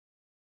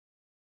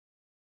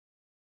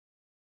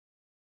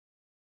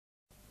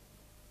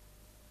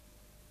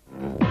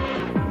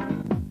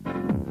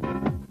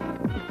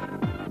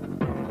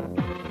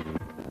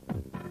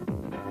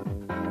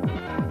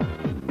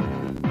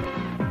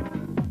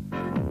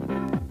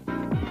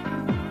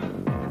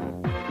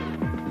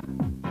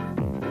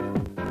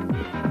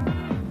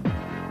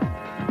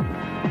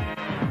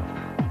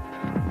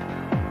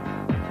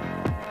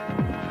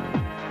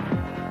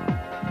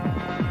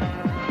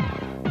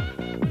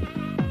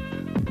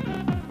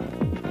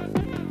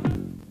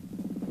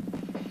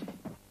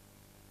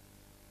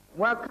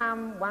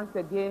Welcome once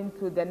again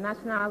to the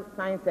National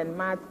Science and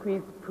Math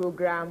Quiz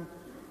Program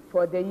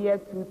for the year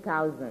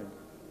 2000.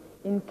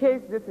 In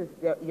case this is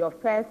your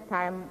first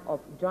time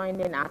of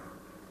joining us,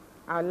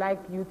 I would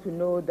like you to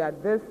know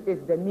that this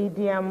is the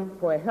medium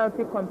for a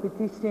healthy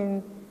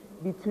competition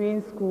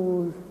between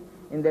schools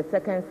in the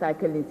second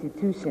cycle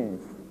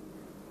institutions.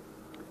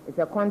 It's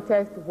a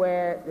contest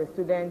where the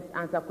students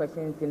answer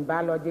questions in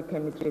biology,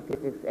 chemistry,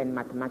 physics, and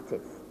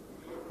mathematics.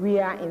 We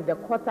are in the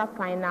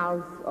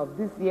quarterfinals of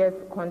this year's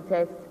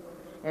contest,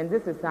 and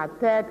this is our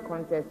third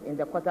contest in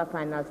the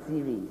quarterfinal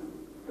series.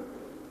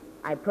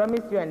 I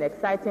promise you an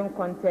exciting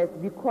contest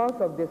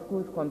because of the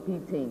schools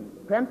competing: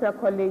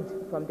 Prempeh College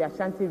from the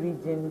Ashanti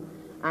region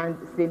and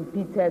St.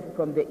 Peter's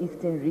from the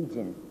Eastern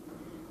region.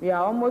 We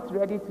are almost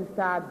ready to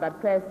start,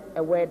 but first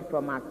a word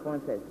from our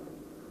sponsors.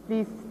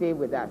 Please stay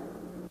with us.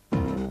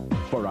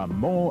 For a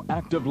more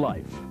active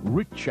life,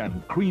 rich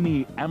and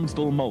creamy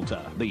Amstel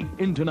Malta, the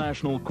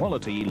international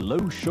quality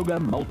low-sugar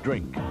malt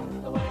drink.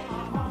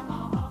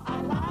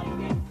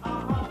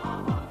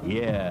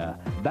 Yeah,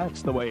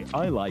 that's the way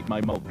I like my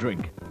malt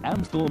drink,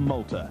 Amstel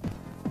Malta.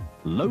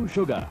 Low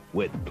sugar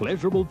with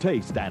pleasurable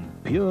taste and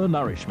pure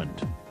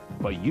nourishment.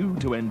 For you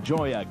to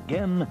enjoy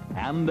again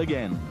and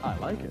again. I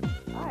like it.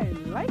 I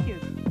like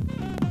it.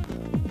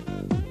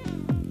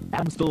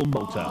 Amstel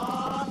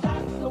Malta.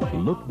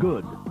 Look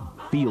good.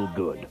 Feel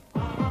good.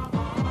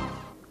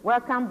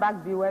 Welcome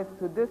back, viewers,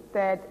 to this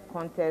third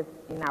contest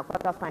in our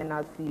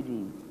quarterfinal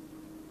series.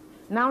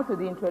 Now to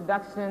the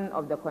introduction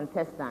of the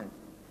contestants.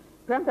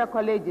 Prempeh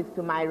College is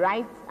to my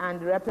right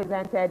and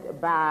represented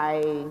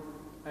by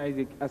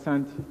Isaac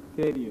Asante,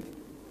 third year.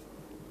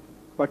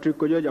 Patrick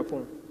Kojo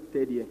Japon,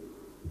 third year.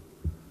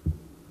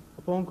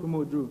 Apon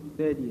Kumodru,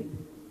 third year.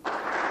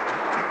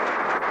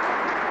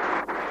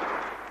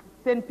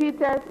 St.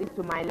 Peter's is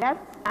to my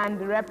left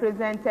and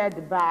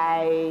represented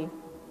by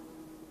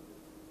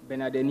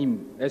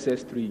Benadenim,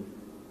 SS3.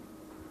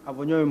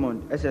 Avonyo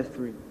Raymond,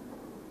 SS3.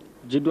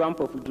 Jidwan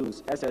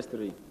Pofudus,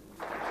 SS3.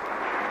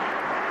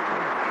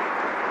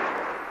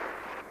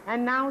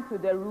 And now to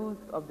the rules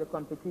of the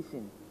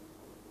competition.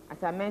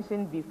 As I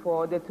mentioned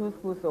before, the two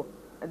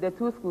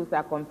schools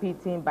are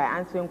competing by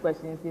answering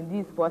questions in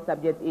these four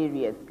subject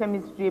areas: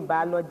 chemistry,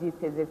 biology,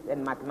 physics,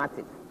 and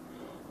mathematics.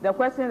 The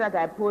question that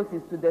I pose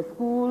is to the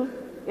school.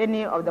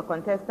 Any of the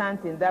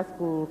contestants in that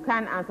school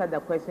can answer the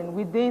question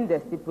within the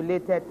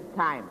stipulated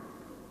time.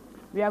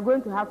 We are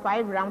going to have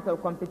 5 rounds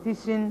of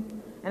competition,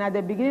 and at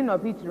the beginning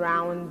of each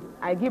round,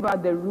 I give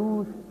out the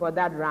rules for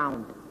that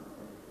round.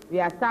 We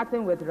are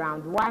starting with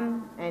round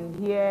 1, and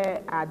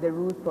here are the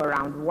rules for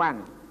round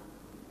 1.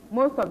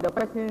 Most of the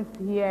questions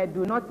here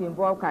do not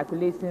involve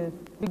calculations.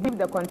 We give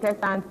the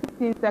contestant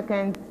 15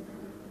 seconds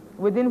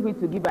within which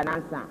to give an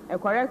answer. A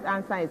correct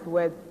answer is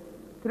worth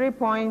 3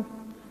 points.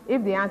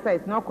 If the answer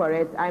is not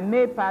correct, I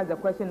may pass the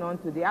question on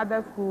to the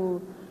other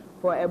school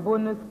for a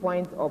bonus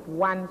point of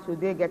 1 should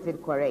they get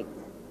it correct.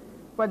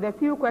 For the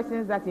few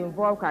questions that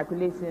involve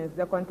calculations,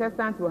 the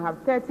contestant will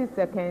have 30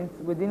 seconds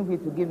within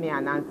which to give me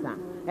an answer.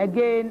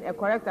 Again, a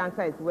correct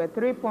answer is worth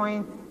 3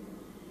 points.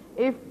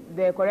 If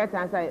the correct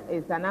answer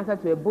is an answer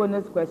to a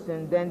bonus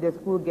question, then the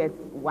school gets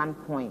 1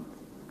 point.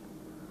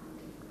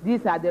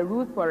 These are the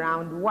rules for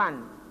round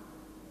 1.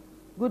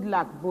 Good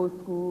luck, both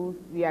schools.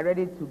 We are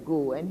ready to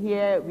go. And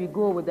here we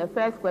go with the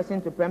first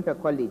question to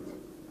Prempeh College.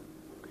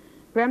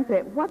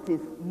 Prempeh, what is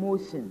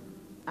motion?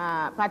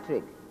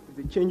 Patrick? It's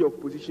the change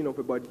of position of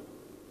a body.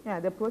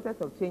 Yeah, the process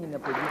of changing the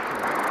position.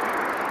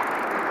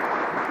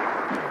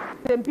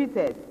 St.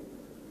 Peter's.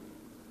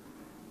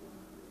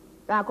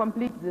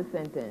 Complete this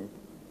sentence.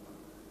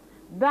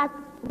 That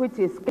which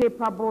is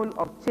capable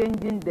of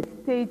changing the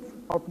state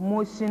of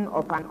motion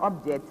of an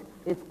object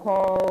is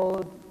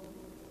called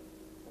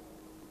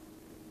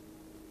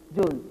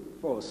Jones.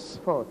 Force.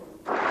 Force.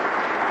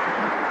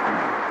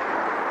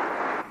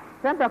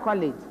 Prempeh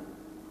College.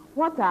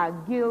 What are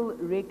gill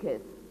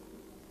rakers?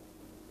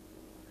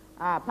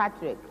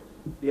 Patrick.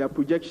 They are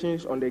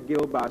projections on the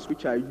gill bars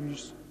which are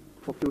used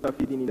for filter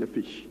feeding in the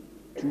fish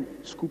to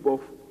scoop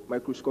off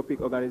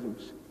microscopic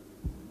organisms.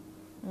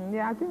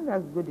 Yeah, I think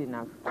that's good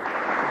enough.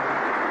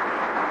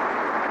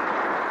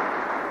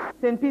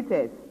 St.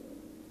 Peter's.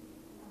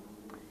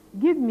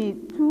 Give me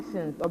 2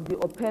 sections of the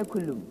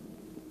operculum.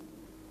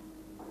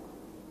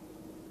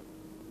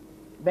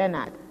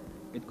 Bernard.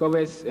 It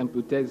covers and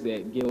protects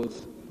the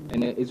gills,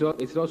 and it's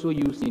also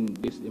used in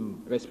this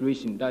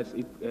respiration. That's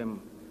it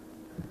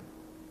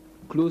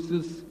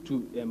closes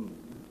to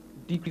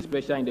decrease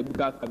pressure in the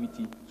buccal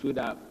cavity so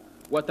that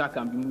water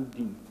can be moved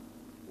in.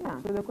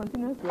 Yeah, so the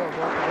continuous flow of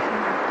water.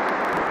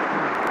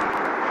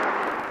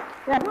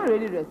 Yeah, not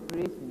really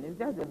respiration. It's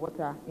just the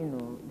water,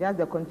 just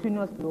the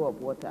continuous flow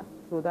of water.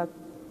 So that's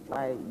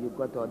why you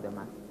got all the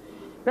math.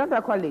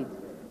 Prempeh College.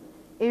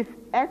 If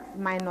x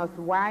minus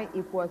y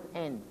equals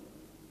n,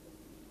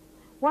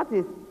 what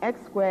is x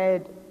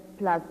squared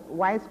plus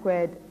y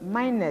squared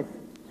minus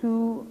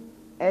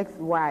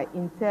 2xy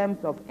in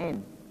terms of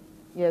n?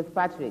 Yes,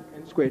 Patrick.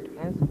 N squared.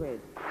 N squared.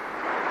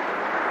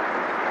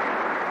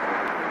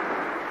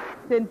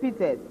 St.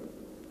 Peter's.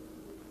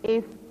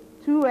 If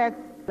 2x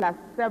plus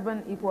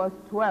 7 equals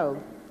 12,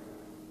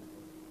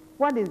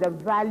 what is the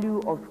value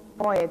of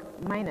 4x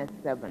minus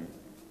 7?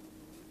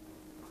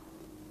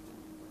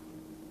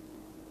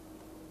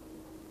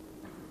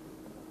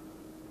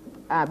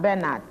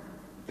 Bernard.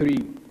 3.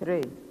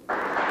 3.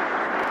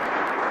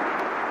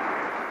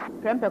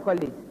 Prempeh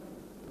College.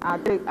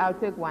 I'll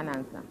take one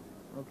answer.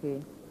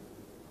 Okay.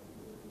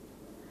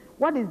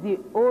 What is the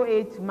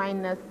OH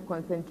minus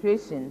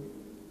concentration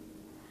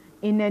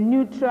in a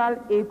neutral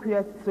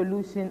aqueous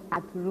solution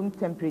at room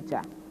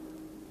temperature?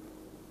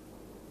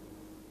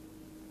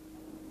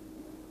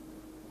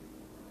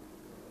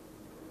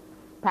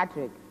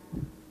 Patrick.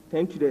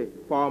 10 to the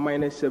power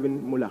minus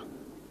 7 molar.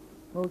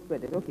 Most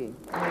better. Okay.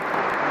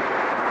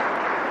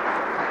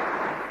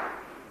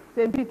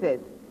 St. Peter's.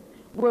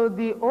 Will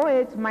the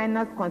OH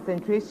minus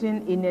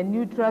concentration in a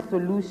neutral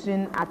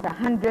solution at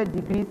 100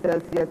 degrees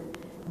Celsius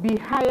be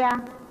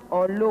higher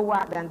or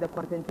lower than the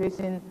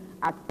concentration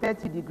at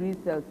 30 degrees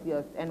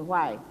Celsius, and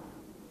why?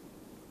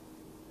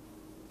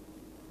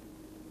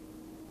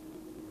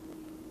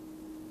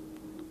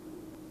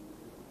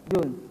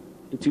 Jones.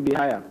 It will be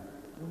higher.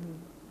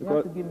 You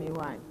have to give me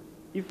why.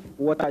 If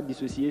water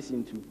dissociates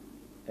into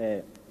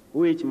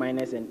OH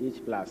minus and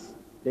H plus,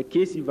 the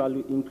Kc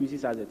value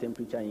increases as the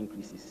temperature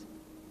increases.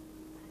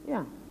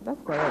 Yeah,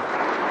 that's correct.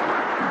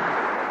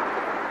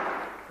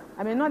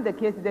 I mean, not the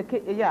case,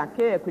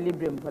 K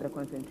equilibrium for the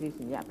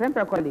concentration. Yeah,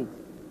 Prempeh College.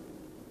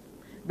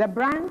 The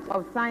branch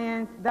of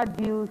science that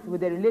deals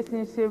with the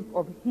relationship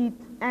of heat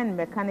and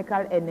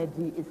mechanical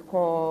energy is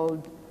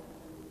called,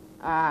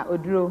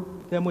 Odro?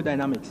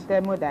 Thermodynamics.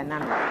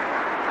 Thermodynamics.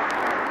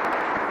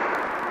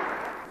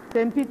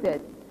 St.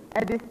 Peter's.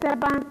 A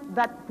disturbance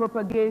that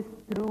propagates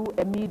through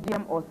a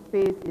medium or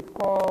space is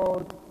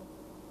called,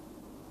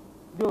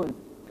 Jones?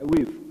 A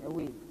wave. A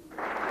wave.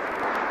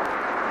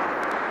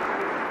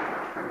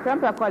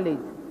 Prempeh College.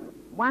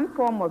 One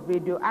form of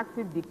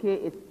radioactive decay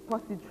is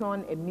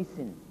positron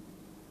emission.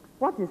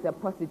 What is a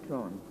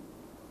positron?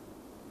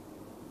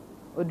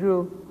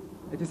 Odro?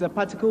 It is a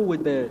particle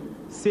with the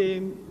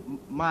same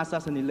mass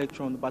as an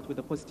electron, but with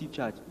a positive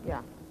charge.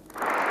 Yeah.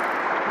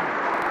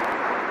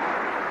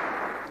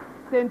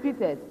 St.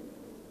 Peter's.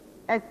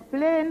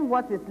 Explain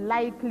what is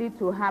likely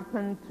to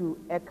happen to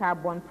a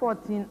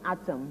carbon-14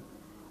 atom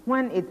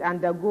when it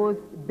undergoes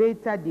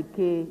beta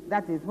decay,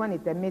 that is, when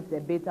it emits a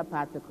beta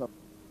particle.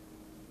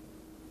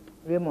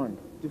 Raymond.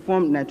 To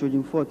form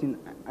nitrogen-14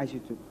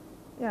 isotope.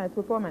 Yeah,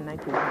 to form a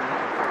nitrogen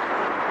isotope.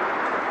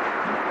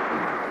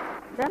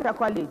 Prempeh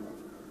College.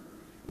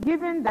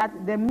 Given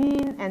that the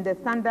mean and the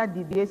standard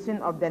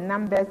deviation of the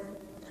numbers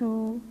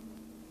 2,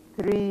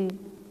 3,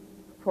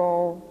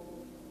 4,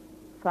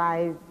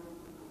 5,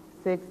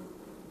 6,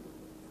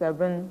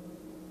 7,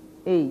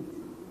 8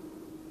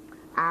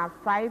 are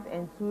 5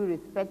 and 2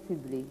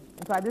 respectively.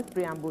 In fact, this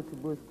preamble to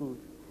both schools.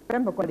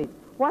 Prempeh College.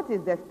 What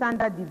is the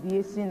standard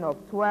deviation of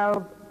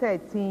 12,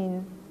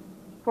 13,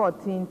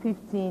 14,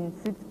 15,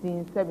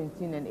 16,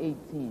 17, and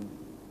 18?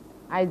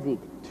 Isaac?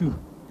 2.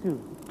 2.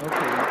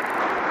 Okay.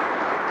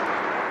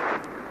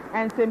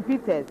 And St.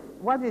 Peter's.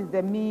 What is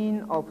the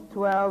mean of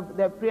 12?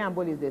 The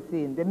preamble is the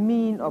same. The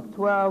mean of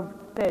 12,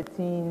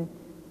 13,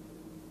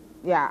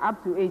 yeah,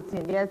 up to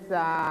 18. Yes,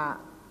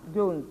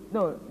 Jones.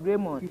 No,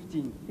 Raymond.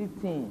 15.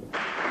 15.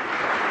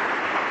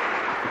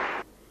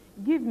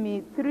 Give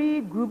me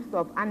 3 groups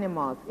of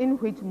animals in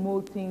which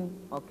molting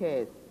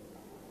occurs.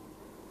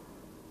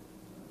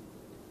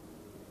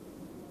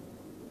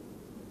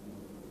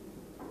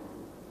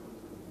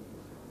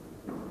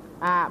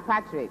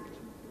 Patrick.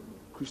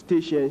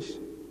 Crustaceans,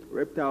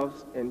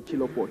 reptiles, and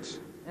chilopods.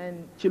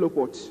 And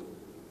Chilopods.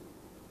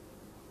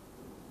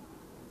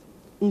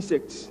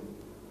 Insects.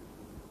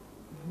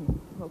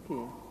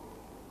 okay.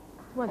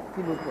 What's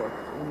chilopods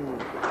anyway?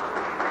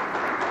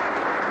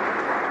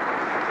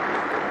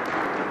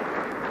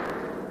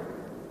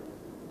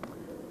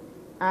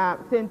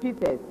 St.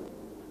 Peter's.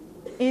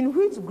 In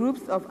which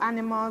groups of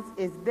animals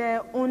is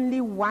there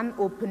only one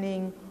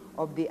opening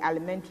of the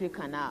alimentary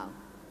canal?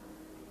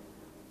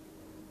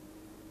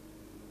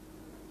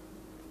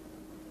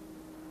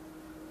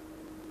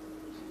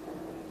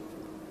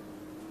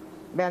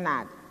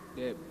 Bernard.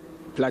 The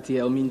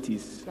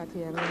Platyhelminthes.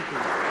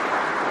 Platyhelminthes.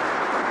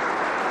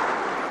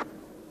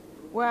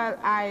 Well,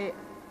 I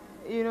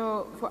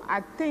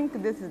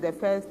think this is the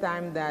first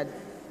time that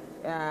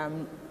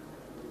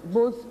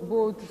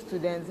both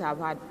students have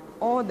had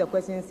all the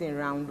questions in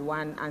round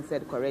 1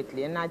 answered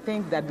correctly, and I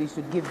think that we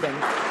should give them.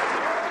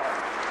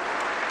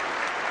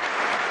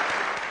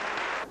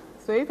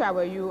 So if I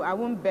were you, I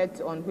won't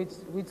bet on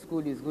which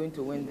school is going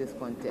to win this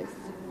contest.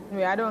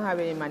 Anyway, I don't have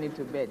any money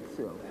to bet,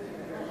 so.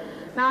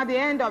 Now, at the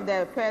end of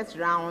the first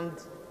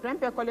round,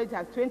 Prempeh College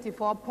has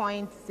 24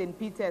 points, St.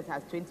 Peter's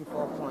has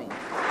 24 points.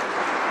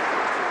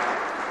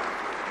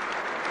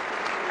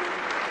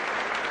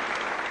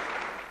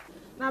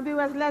 Now,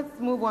 viewers, let's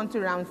move on to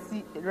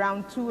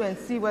round 2 and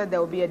see whether there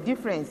will be a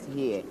difference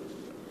here.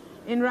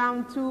 In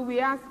round 2,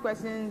 we ask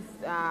questions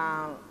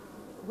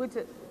which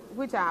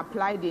which are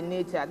applied in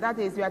nature. That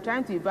is, you are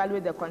trying to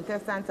evaluate the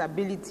contestant's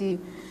ability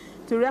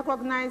to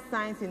recognize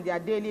signs in their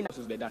daily life. This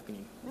is the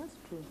darkening. That's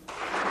true.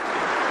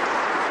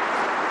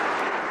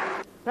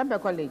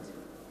 Prempeh College.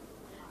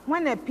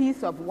 When a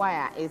piece of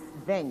wire is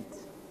bent,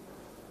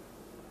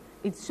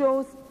 it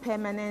shows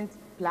permanent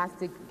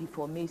plastic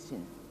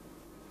deformation.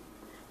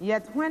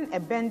 Yet when a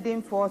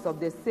bending force of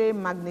the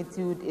same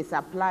magnitude is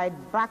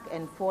applied back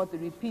and forth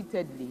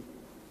repeatedly,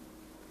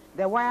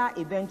 the wire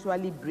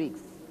eventually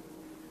breaks.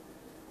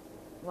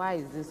 Why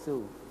is this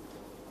so?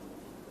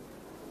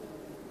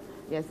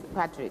 Yes,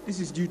 Patrick. This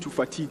is due to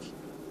fatigue.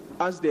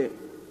 As the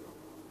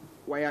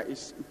wire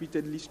is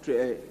repeatedly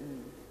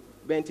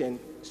bent and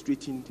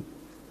straightened,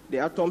 the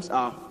atoms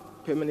are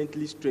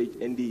permanently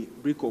straight and they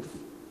break off.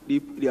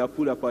 They are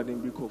pulled apart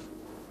and break off.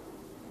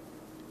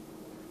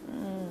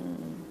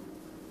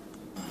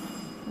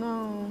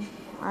 No,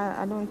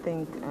 I don't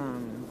think.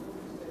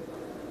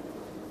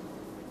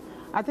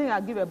 I think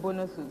I'll give a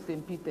bonus to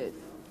St. Peter's.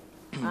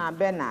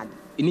 Bernard.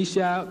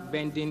 Initial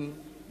bending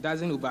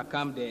doesn't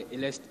overcome the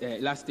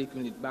elastic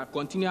unit, but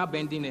continual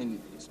bending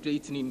and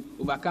straightening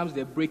overcomes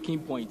the breaking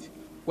point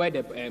where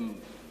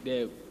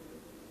the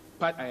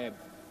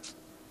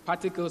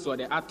particles or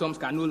the atoms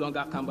can no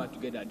longer come back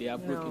together. They are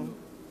broken. No.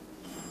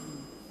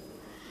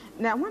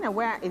 Now, when a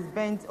wire is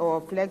bent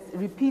or flexed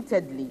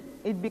repeatedly,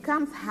 it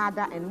becomes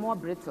harder and more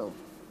brittle.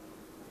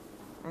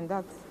 And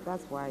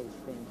that's why it's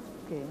bent.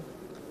 Okay.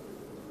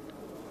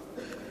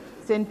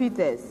 St.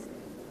 Peter's.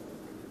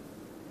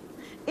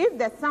 If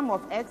the sum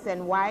of x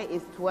and y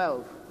is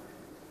 12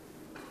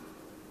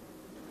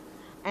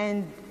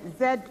 and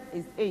z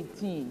is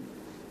 18,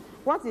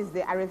 what is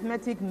the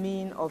arithmetic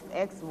mean of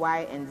x,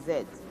 y, and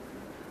z?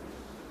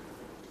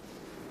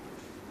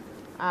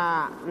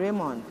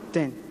 Raymond.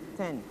 10.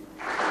 10.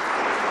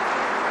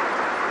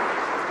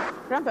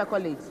 Prempeh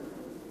College.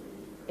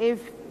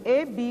 If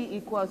AB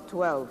equals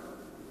 12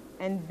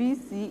 and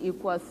BC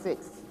equals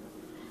 6,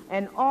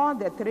 and all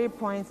the 3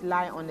 points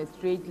lie on a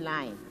straight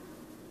line,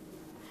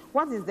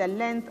 what is the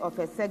length of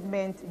a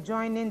segment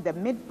joining the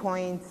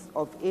midpoints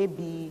of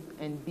AB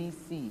and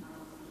BC?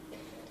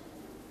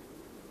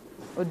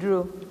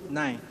 Odru?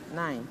 9.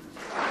 9.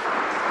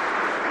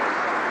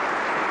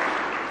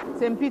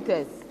 St.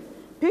 Peter's.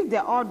 Pick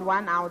the odd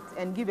one out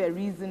and give a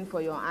reason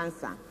for your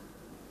answer.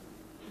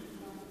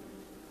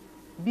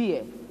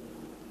 Beer.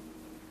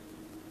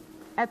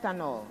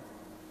 Ethanol.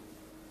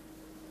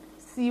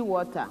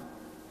 Seawater.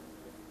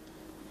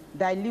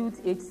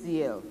 Dilute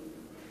HCl.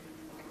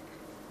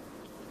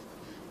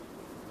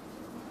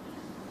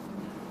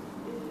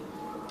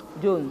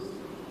 Jones.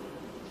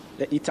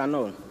 The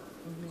ethanol,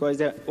 because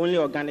the only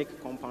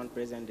organic compound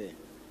present there.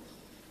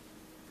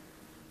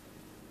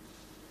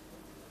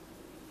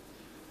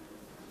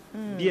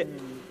 Beer.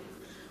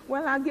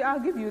 Well, I'll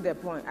give you the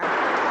point.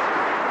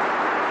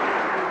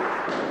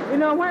 You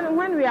know,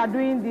 when we are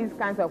doing these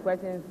kinds of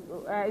questions,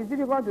 it's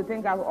difficult to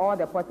think of all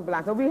the possible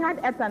answers. We had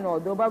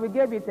ethanol, though, but we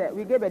gave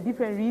a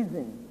different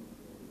reason.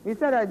 We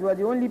said that it was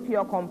the only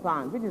pure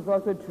compound, which is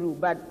also true,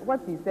 but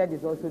what he said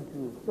is also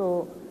true.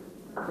 So,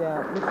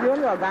 it's the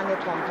only organic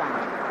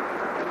compound.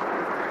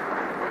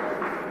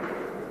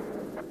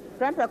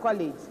 Prempeh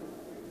College.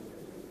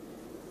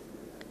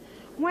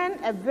 When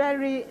a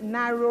very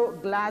narrow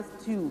glass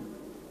tube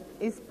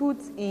is put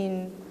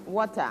in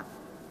water,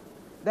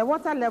 the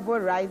water level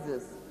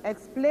rises.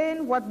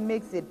 Explain what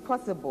makes it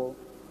possible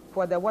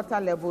for the water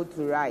level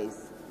to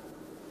rise.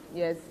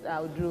 Yes,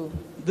 Drew.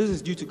 This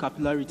is due to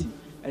capillarity,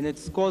 and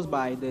it's caused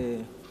by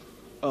the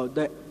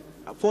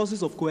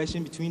forces of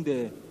cohesion between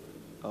the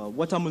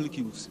water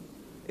molecules.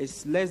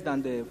 It's less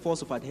than the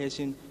force of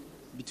adhesion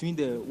between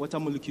the water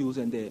molecules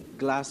and the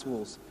glass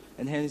walls,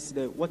 and hence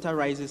the water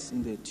rises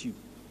in the tube.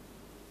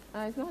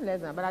 It's not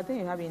less than, but I think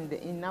you have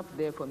enough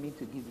there for me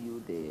to give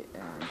you the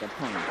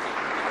point.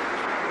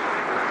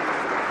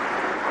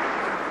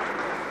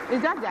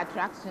 It's just the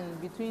attraction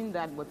between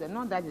that water,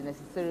 not that it's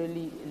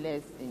necessarily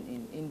less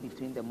in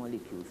between the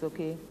molecules,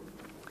 okay?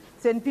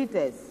 St.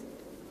 Peter's.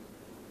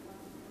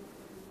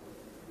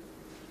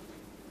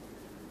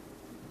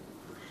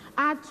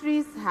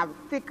 Arteries have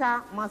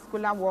thicker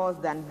muscular walls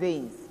than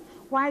veins.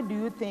 Why do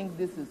you think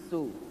this is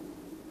so?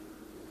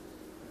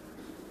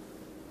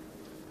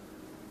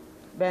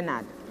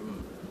 Bernard.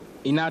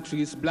 In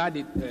arteries,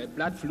 blood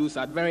flows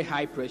at very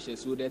high pressure,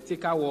 so the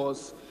thicker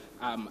walls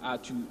are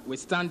to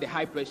withstand the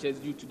high pressures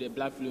due to the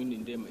blood flowing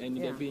in them and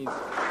in the veins.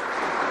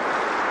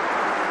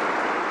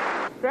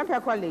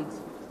 Prempeh College.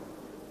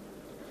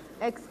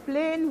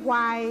 Explain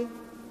why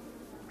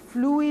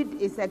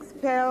fluid is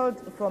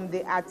expelled from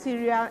the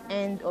arterial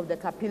end of the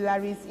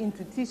capillaries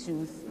into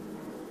tissue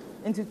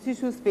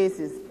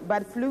spaces,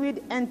 but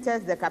fluid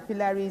enters the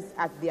capillaries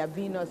at their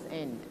venous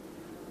end.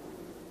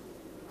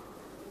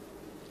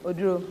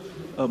 Odru.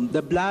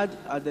 The blood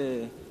at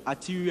the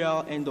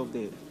arterial end of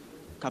the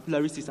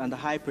capillaries is under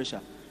high pressure,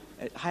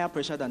 higher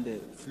pressure than the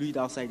fluid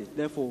outside it.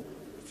 Therefore,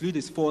 fluid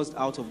is forced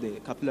out of the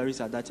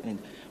capillaries at that end.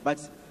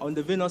 But on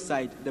the venous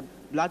side, the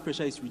blood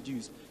pressure is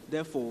reduced.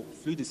 Therefore,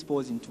 fluid is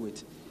forced into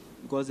it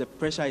because the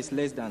pressure is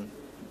less than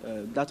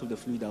that of the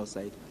fluid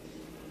outside?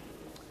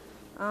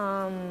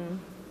 I'm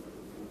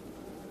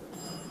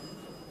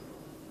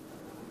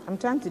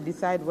trying to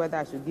decide whether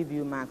I should give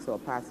you marks or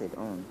pass it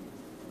on.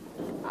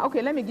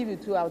 Okay, let me give you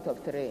 2 out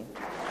of 3.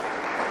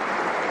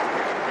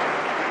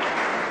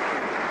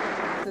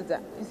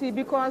 You see,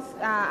 because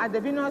at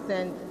the venous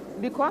end,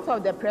 because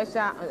of the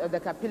pressure of the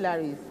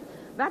capillaries,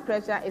 that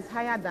pressure is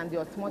higher than the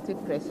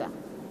osmotic pressure.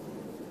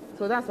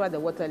 So that's why the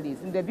water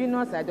leaves. In the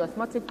venous side, the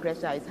osmotic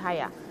pressure is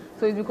higher.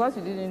 So it's because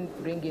you didn't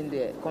bring in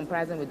the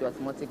comparison with the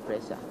osmotic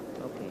pressure.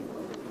 Okay.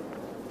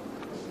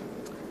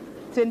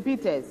 St.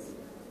 Peter's.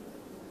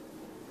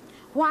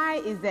 Why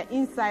is the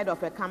inside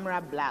of a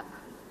camera black?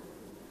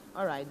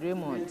 All right,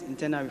 Raymond.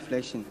 Internal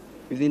reflection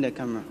within the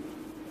camera.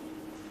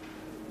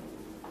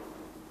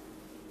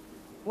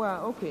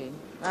 Well, okay.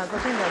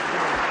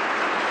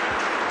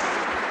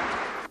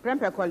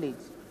 Prempeh College.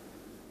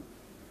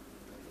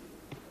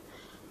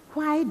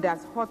 Why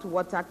does hot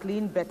water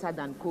clean better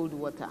than cold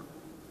water?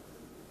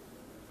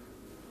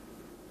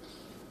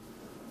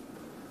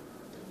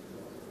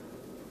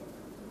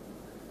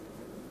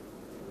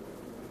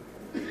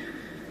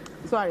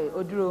 Sorry,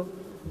 Oduro.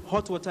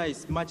 Hot water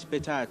is much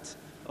better at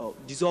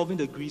dissolving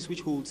the grease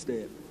which holds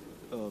the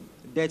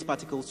dead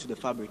particles to the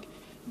fabric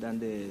than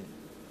the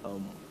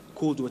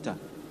cold water,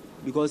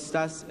 because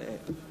that's...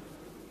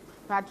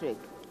 Patrick.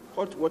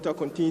 Hot water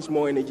contains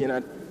more energy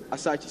and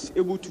as such is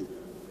able to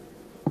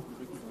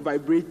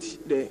vibrate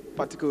the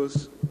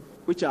particles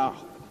which are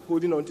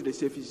holding on to the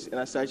surface, and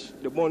as such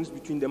the bonds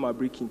between them are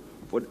broken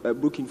for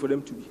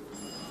them to be.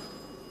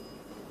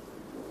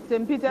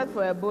 St. Peter's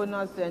for a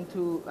bonus, and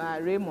to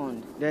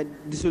Raymond. The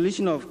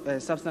dissolution of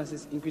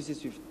substances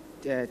increases with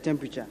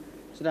temperature,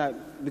 so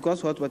that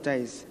because hot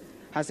water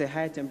has a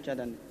higher temperature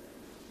than...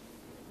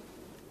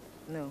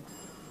 No.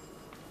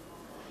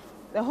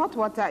 The hot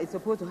water is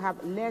supposed to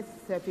have less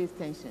surface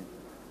tension.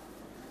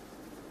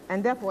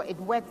 And therefore it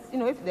wets,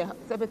 if the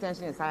surface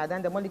tension is higher,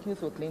 then the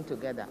molecules will cling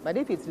together. But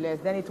if it's less,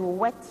 then it will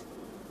wet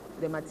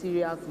the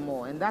materials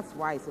more. And that's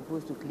why it's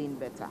supposed to clean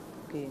better.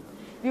 Okay.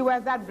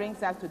 Viewers, that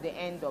brings us to the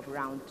end of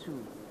round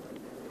 2.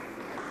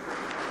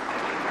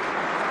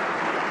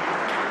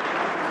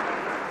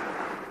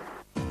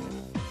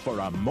 For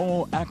a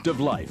more active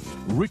life,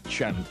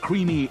 rich and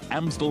creamy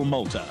Amstel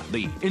Malta,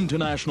 the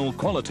international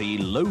quality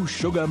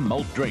low-sugar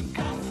malt drink.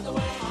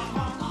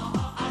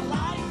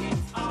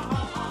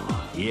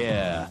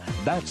 Yeah,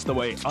 that's the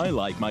way I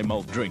like my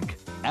malt drink,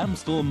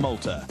 Amstel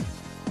Malta.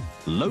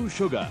 Low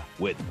sugar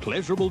with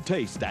pleasurable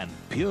taste and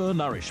pure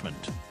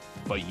nourishment.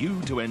 For you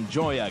to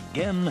enjoy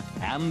again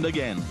and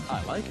again.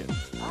 I like it.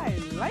 I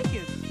like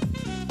it.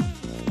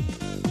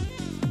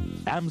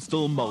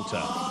 Amstel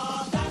Malta.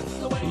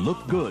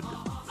 Look good.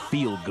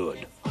 Feel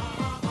good.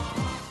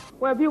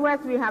 Well, viewers,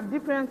 we have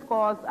different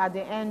scores at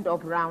the end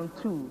of round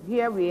 2.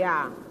 Here we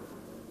are.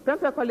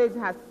 Prempeh College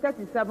has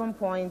 37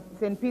 points.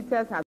 St.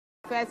 Peter's has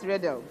first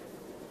riddle.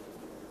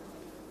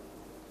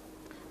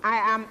 I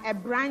am a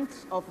branch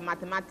of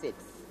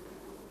mathematics.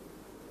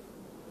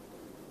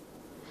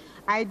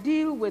 I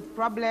deal with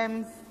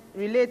problems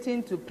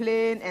relating to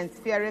plane and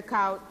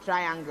spherical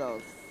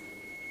triangles.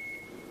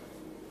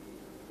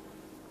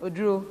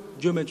 Odru.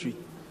 Geometry.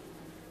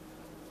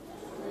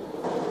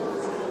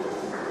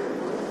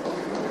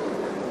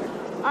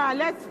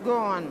 Let's go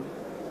on.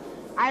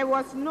 I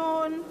was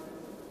known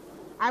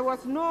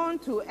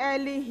to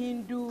early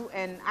Hindu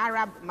and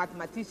Arab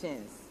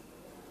mathematicians.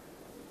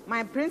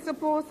 My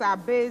principles are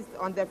based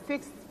on the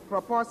fixed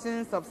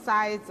proportions of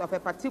sides of a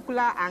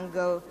particular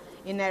angle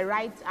in a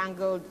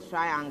right-angled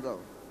triangle.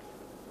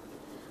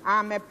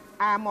 I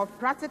am of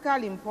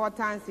practical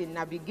importance in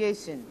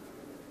navigation,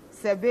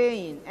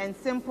 surveying, and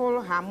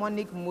simple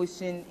harmonic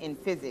motion in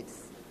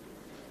physics.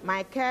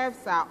 My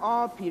curves are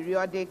all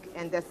periodic,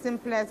 and the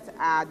simplest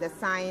are the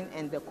sine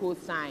and the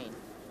cosine.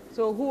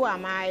 So who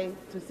am I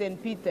to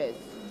St. Peter's?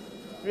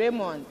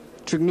 Raymond?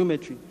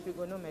 Trigonometry.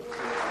 Trigonometry.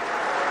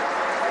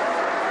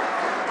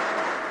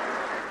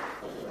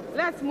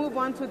 Let's move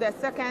on to the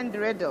second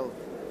riddle.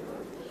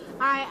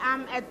 I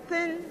am a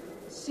thin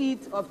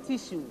sheet of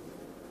tissue.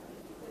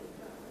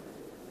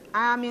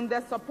 I am in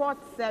the support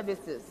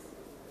services.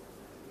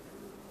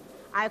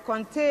 I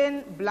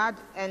contain blood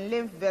and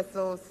lymph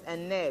vessels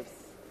and nerves.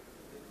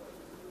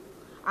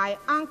 I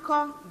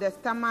anchor the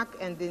stomach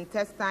and the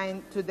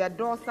intestine to the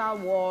dorsal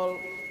wall.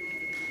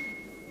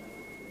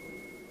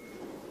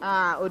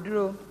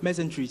 Odru.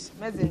 Mesenteries.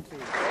 Mesenteries.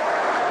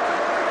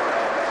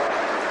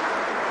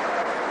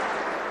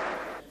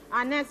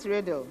 Our next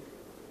riddle.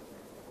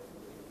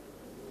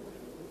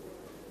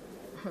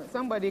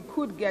 Somebody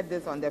could get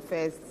this on the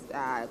first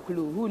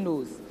clue. Who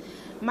knows?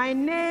 My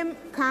name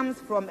comes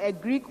from a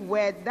Greek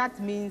word that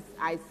means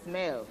I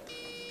smell.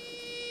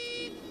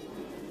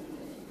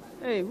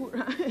 Hey, who?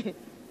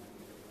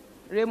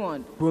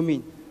 Raymond.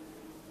 Bromine.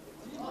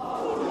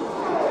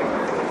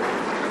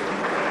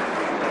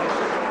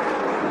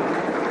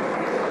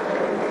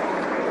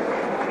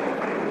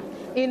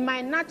 In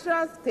my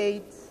natural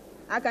state,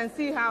 I can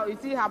see how, you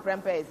see how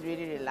Prempeh is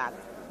really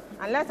relaxed.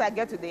 Unless I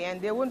get to the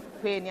end, they won't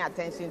pay any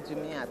attention to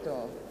me at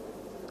all.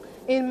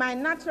 In my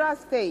natural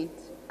state,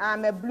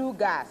 I'm a blue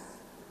gas.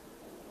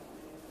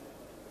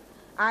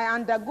 I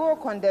undergo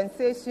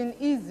condensation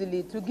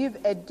easily to give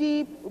a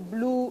deep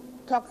blue,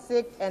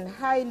 toxic, and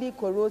highly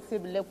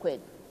corrosive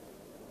liquid.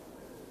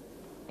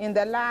 In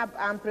the lab,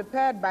 I'm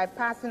prepared by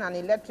passing an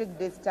electric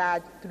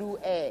discharge through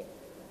air.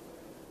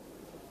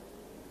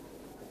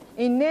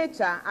 In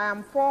nature, I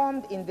am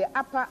formed in the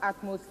upper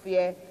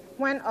atmosphere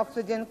when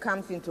oxygen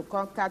comes into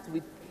contact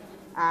with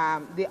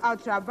the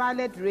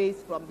ultraviolet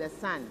rays from the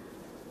sun.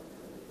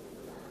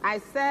 I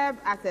serve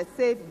as a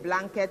safe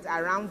blanket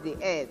around the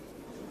earth,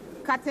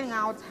 cutting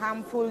out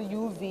harmful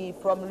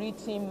UV from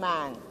reaching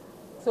man.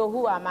 So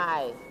who am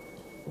I?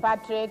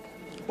 Patrick?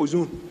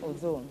 Ozone.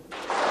 Ozone.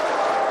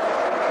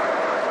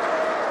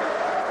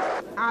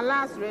 Our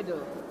last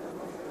riddle.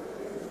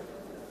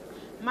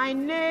 My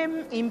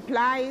name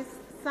implies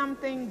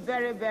something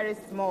very, very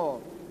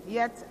small,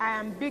 yet I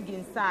am big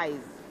in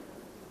size.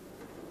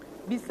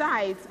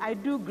 Besides, I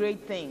do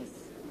great things.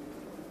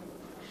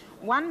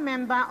 One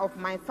member of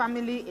my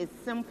family is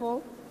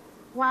simple,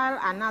 while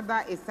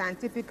another is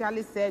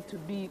scientifically said to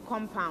be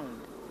compound.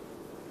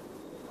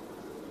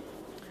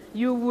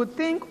 You would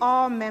think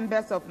all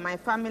members of my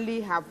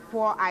family have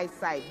poor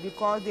eyesight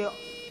because they...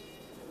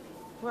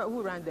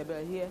 Who ran the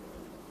bell here?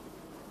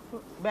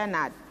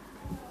 Bernard.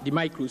 The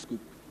microscope.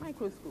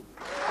 Microscope.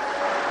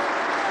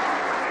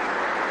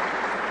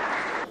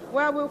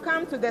 Well, we'll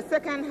come to the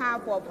second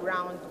half of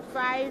round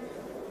 5.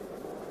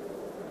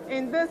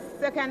 In this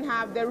second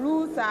half, the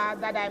rules are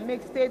that I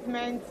make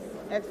statements,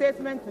 a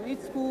statement to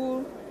each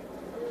school,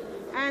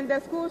 and the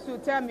school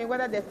should tell me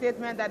whether the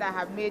statement that I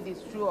have made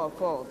is true or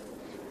false.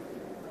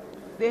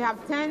 They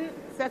have 10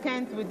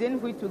 seconds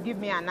within which to give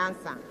me an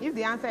answer. If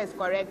the answer is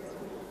correct,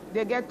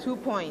 they get 2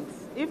 points.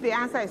 If the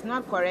answer is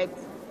not correct,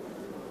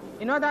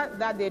 in order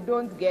that they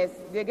don't guess,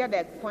 they get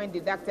a point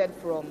deducted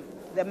from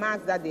the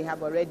marks that they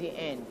have already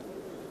earned.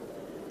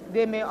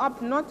 They may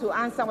opt not to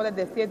answer whether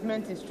the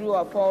statement is true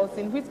or false,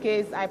 in which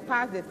case I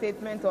pass the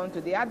statement on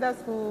to the other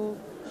school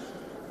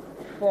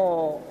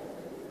for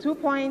 2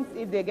 points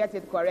if they get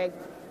it correct,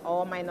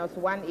 or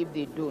 -1 if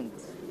they don't.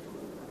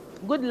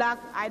 Good luck.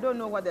 I don't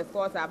know what the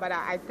scores are, but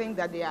I think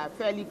that they are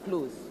fairly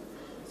close.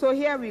 So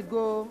here we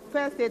go.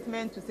 First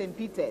statement to St.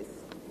 Peter's.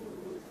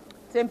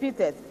 St.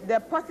 Peter's, the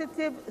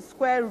positive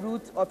square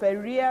root of a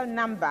real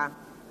number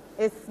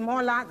is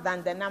smaller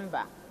than the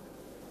number.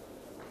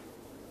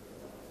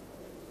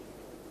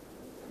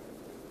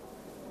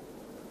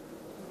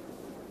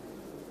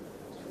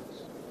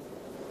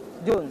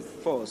 Jones.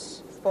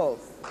 False.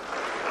 False.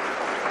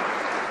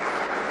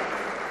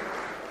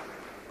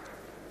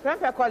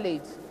 Prempeh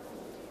College,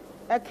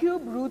 a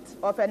cube root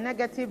of a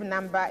negative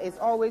number is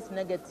always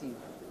negative.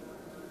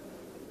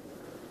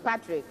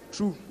 Patrick.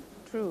 True.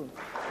 True.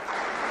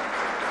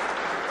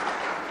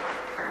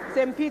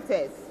 St.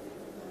 Peter's,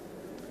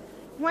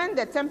 when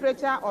the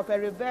temperature of a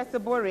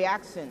reversible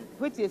reaction,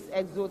 which is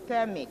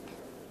exothermic,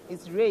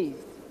 is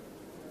raised,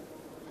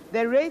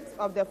 the rate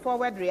of the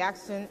forward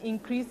reaction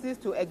increases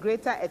to a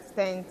greater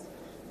extent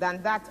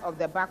than that of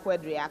the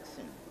backward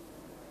reaction.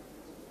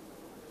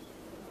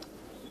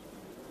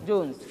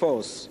 Jones.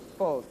 False.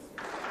 False.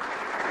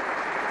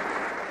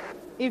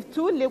 If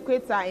two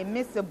liquids are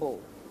immiscible,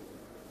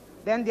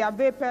 then their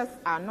vapors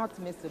are not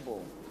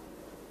miscible.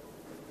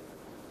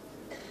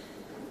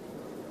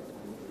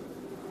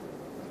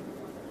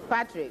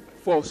 Patrick.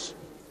 False.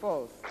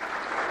 False.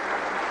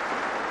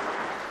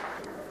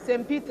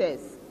 St.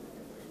 Peter's,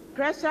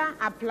 pressure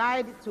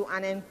applied to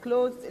an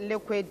enclosed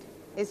liquid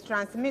is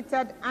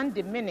transmitted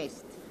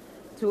undiminished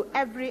to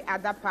every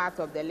other part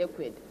of the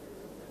liquid.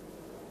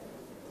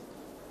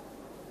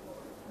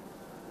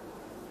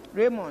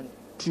 Raymond.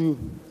 True.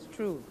 It's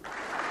true.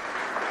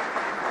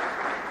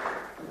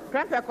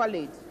 Prempeh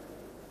College,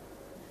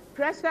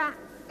 pressure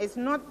is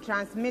not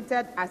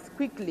transmitted as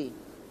quickly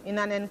in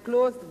an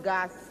enclosed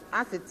gas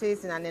as it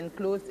is in an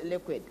enclosed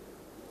liquid.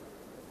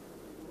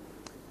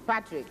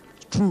 Patrick.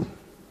 True.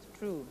 It's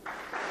true.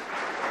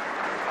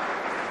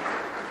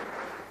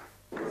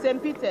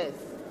 St. Peter's,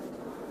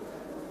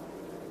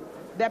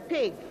 the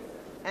pig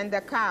and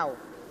the cow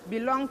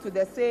belong to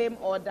the same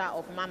order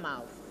of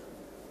mammals.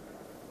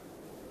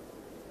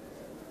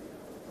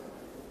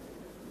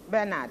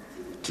 Bernard.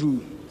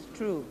 True. It's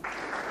true.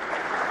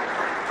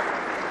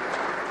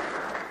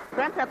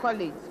 Prempeh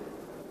College,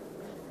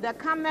 the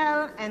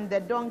camel and the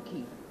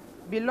donkey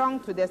belong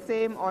to the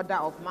same order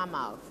of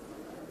mammals.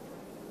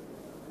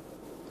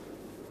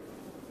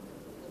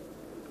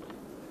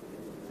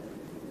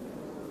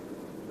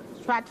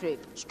 Patrick.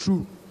 It's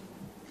true.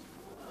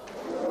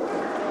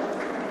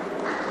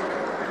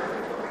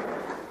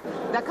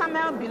 The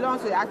camel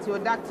belongs to the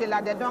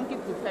Artiodactyla, the donkey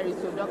to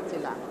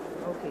Perissodactyla.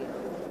 Okay.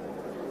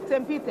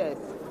 St. Peter's,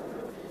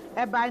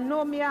 a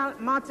binomial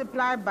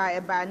multiplied by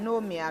a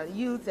binomial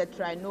yields a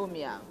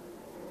trinomial.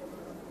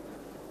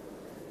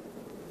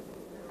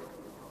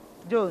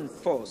 Jones.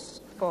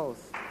 False.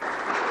 False.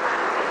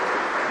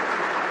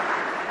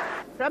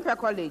 Prempeh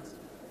College,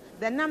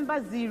 the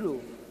number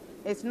 0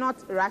 is not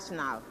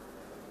rational.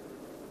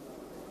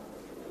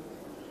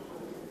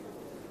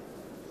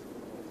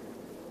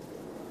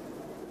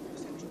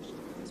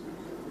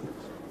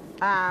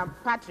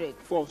 Patrick.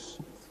 False.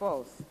 It's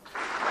false.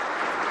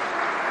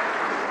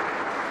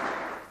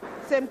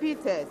 St.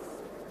 Peter's.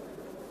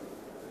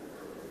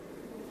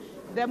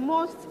 The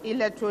most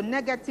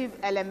electronegative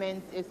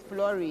element is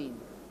fluorine.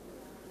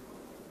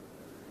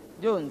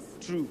 Jones.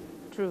 True.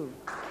 True.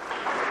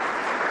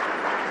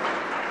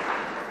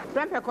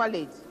 Prempeh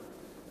College.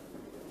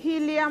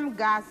 Helium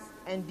gas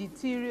and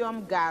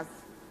deuterium gas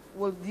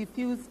will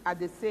diffuse at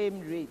the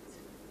same rate.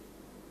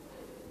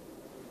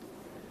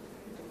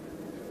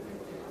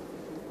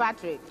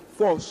 Patrick.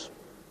 False.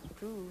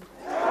 True.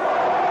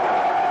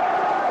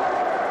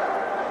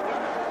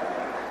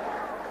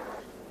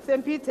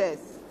 St.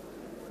 Peter's.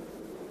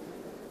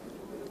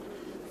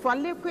 For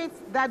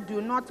liquids that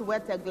do not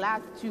wet a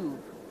glass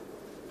tube,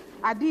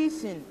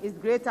 adhesion is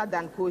greater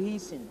than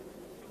cohesion.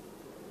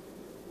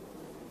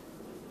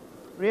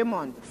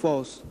 Raymond.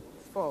 False.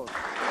 False.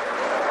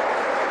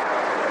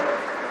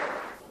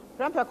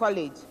 Prempeh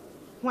College.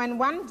 When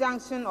one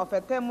junction of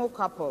a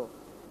thermocouple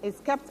is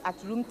kept at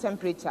room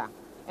temperature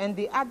and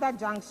the other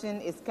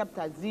junction is kept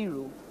at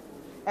 0,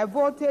 a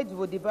voltage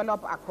will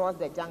develop across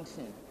the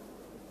junction.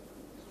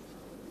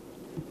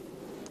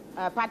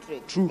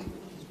 Patrick. True.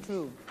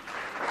 True.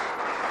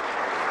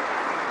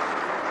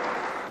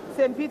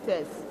 St.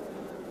 Peter's.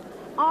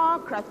 All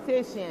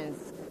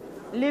crustaceans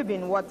live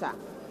in water.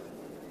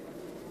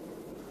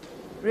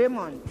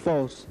 Raymond.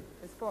 False.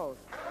 It's false.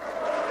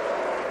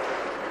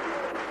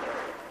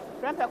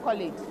 Prempeh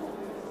College.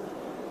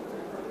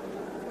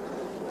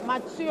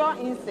 Mature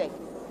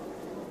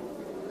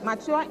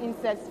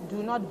insects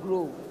do not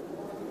grow.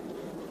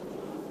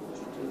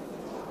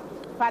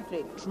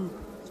 Patrick. True.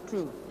 It's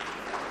true.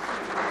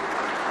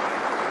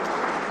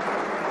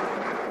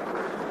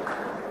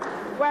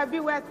 Well,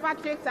 viewers,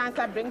 Patrick's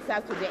answer brings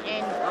us to the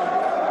end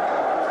of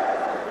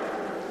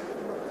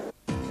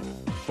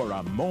For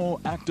a more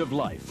active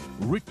life,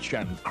 rich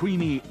and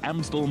creamy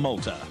Amstel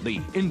Malta,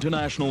 the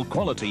international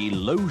quality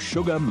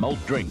low-sugar malt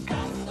drink.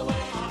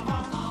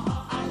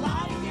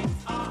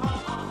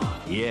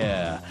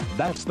 Yeah,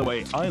 that's the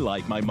way I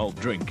like my malt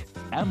drink,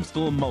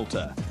 Amstel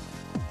Malta.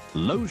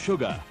 Low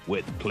sugar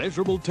with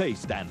pleasurable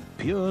taste and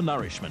pure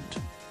nourishment.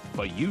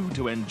 For you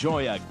to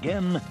enjoy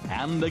again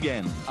and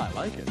again. I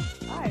like it.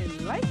 I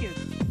like it.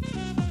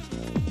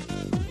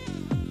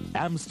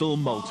 Amstel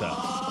Malta.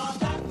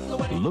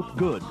 Look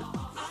good,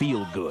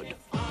 feel good.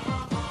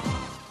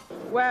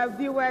 Well,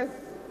 viewers,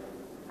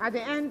 at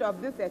the end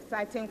of this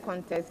exciting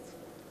contest,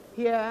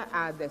 here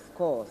are the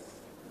scores.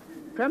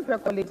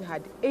 Prempeh College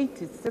had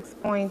 86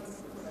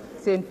 points.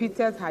 St.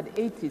 Peter's had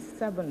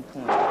 87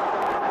 points.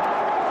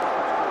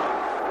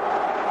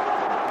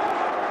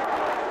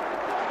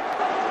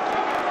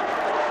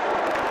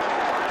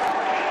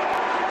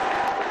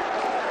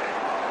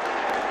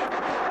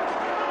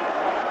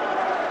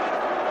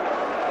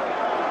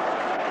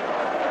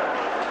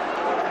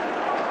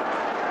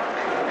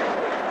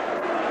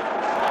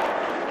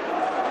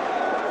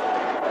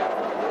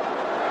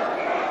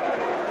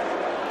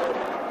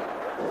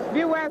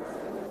 Viewers,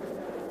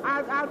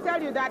 I'll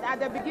tell you that at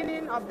the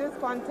beginning of this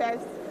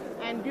contest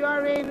and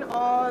during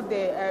all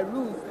the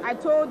rules, I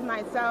told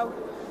myself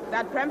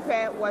that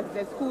Prempeh was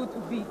the school to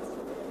beat.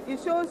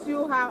 It shows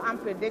you how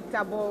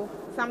unpredictable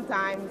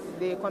sometimes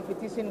the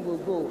competition will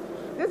go.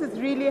 This is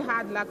really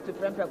hard luck to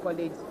Prempeh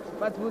College,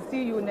 but we'll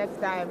see you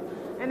next time.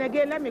 And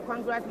again, let me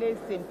congratulate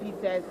St.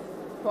 Peter's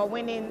for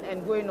winning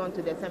and going on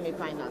to the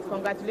semi-finals.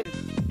 Congratulations.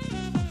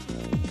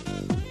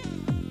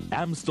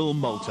 Amstel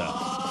Malta.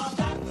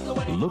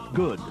 Look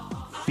good,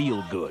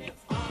 feel good.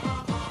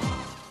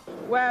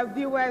 Well,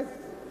 viewers,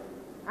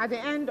 at the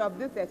end of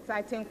this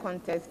exciting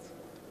contest,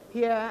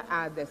 here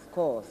are the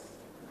scores.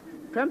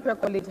 Prempeh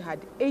College had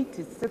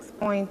 86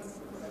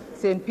 points.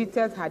 St.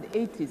 Peter's had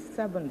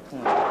 87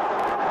 points.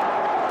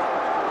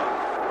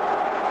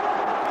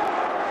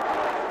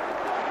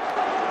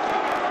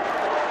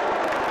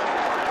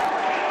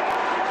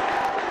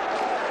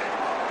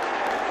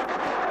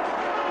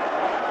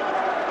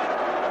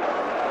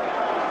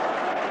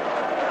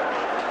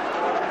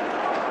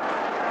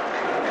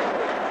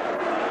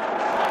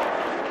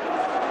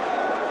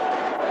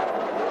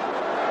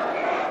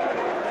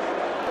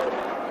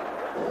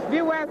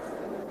 Viewers,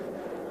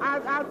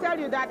 I'll tell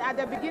you that at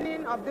the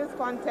beginning of this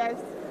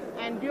contest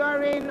and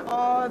during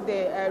all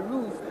the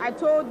rules, I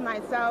told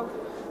myself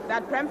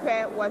that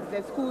Prempeh was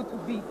the school to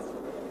beat.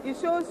 It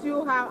shows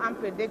you how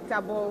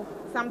unpredictable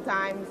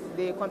sometimes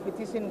the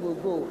competition will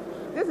go.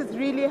 This is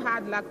really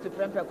hard luck to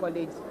Prempeh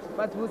College,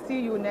 but we'll see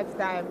you next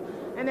time.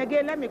 And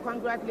again, let me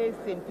congratulate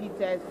St.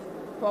 Peter's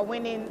for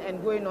winning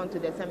and going on to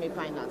the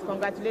semi-finals.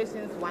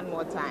 Congratulations one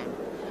more time.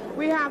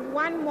 We have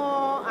one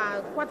more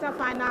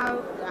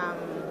quarter-final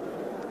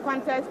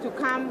contest to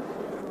come,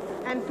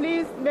 and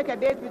please make a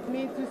date with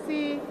me to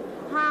see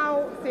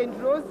how St.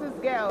 Rose's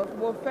girls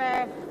will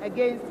fare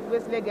against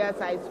Wesley Girls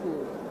High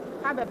School.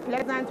 Have a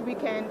pleasant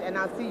weekend, and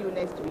I'll see you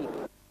next week.